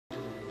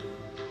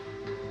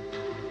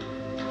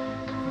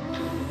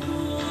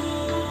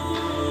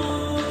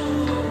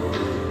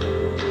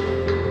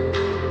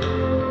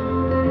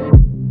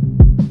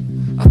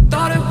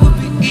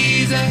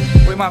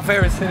my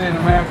favorite city in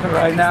America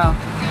right now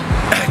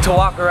to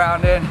walk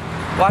around in.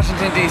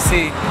 Washington,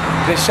 D.C.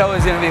 This show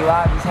is gonna be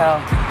live as hell.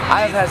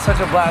 I have had such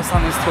a blast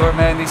on this tour,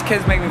 man. These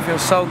kids make me feel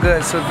so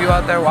good. So if you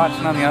out there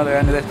watching on the other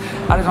end of this,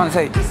 I just want to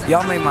say,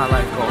 y'all make my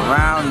life go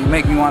around. You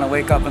make me want to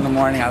wake up in the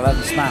morning. I love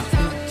your smile.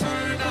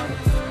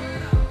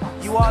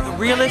 You are the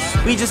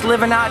realest. We just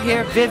living out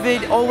here,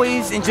 vivid,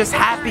 always, and just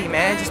happy,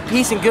 man. Just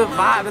peace and good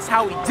vibe. That's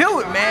how we do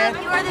it, man.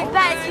 You are the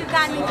best. You've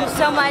gotten me through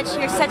so much.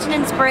 You're such an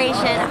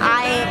inspiration.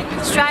 I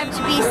strive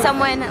to be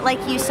someone like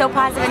you, so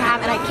positive and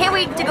happy. And I can't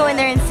wait to go in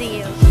there and see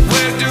you.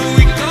 Where do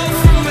we go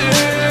from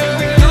here?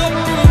 We go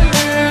from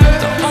here.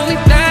 The only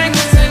thing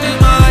missing in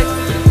my life,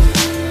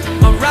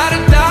 a ride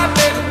or die,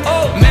 baby.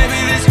 Oh, maybe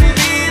this could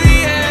be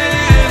the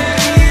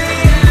end.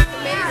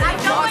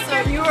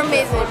 Awesome, you were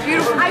amazing.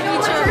 Beautiful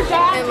features.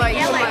 And like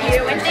you.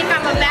 I think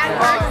I'm a bad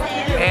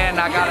person. And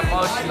I got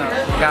emotional.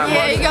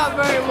 Yeah, you got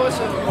very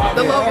emotional.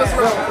 The love was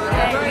real.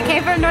 We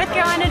came from North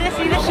Carolina to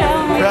see the show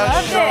and we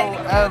loved it.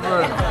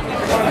 Ever.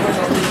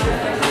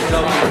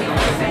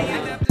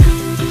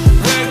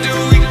 Where do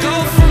we go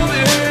from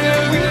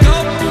here? We go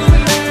from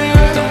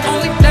here. The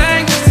only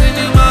thing missing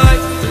in my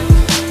life,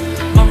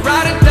 a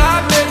ride or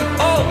die, baby.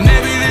 Oh,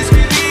 maybe this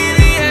could be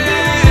the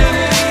end.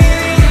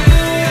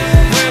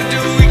 Where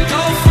do we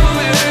go from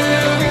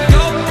here? We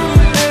go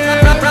from here.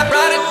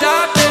 Ride or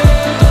die, baby.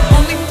 The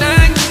only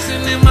thing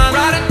missing in my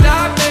ride or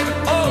die, baby.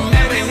 Oh,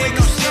 maybe we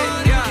gon' see it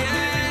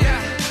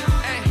again.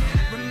 Hey,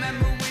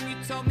 remember when you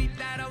told me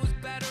that I was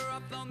better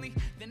off lonely?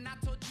 Then I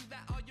told you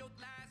that all your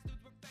lies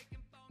were fake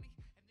and phony.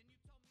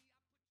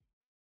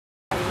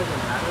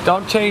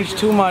 Don't change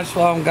too much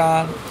while I'm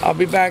gone. I'll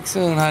be back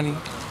soon, honey.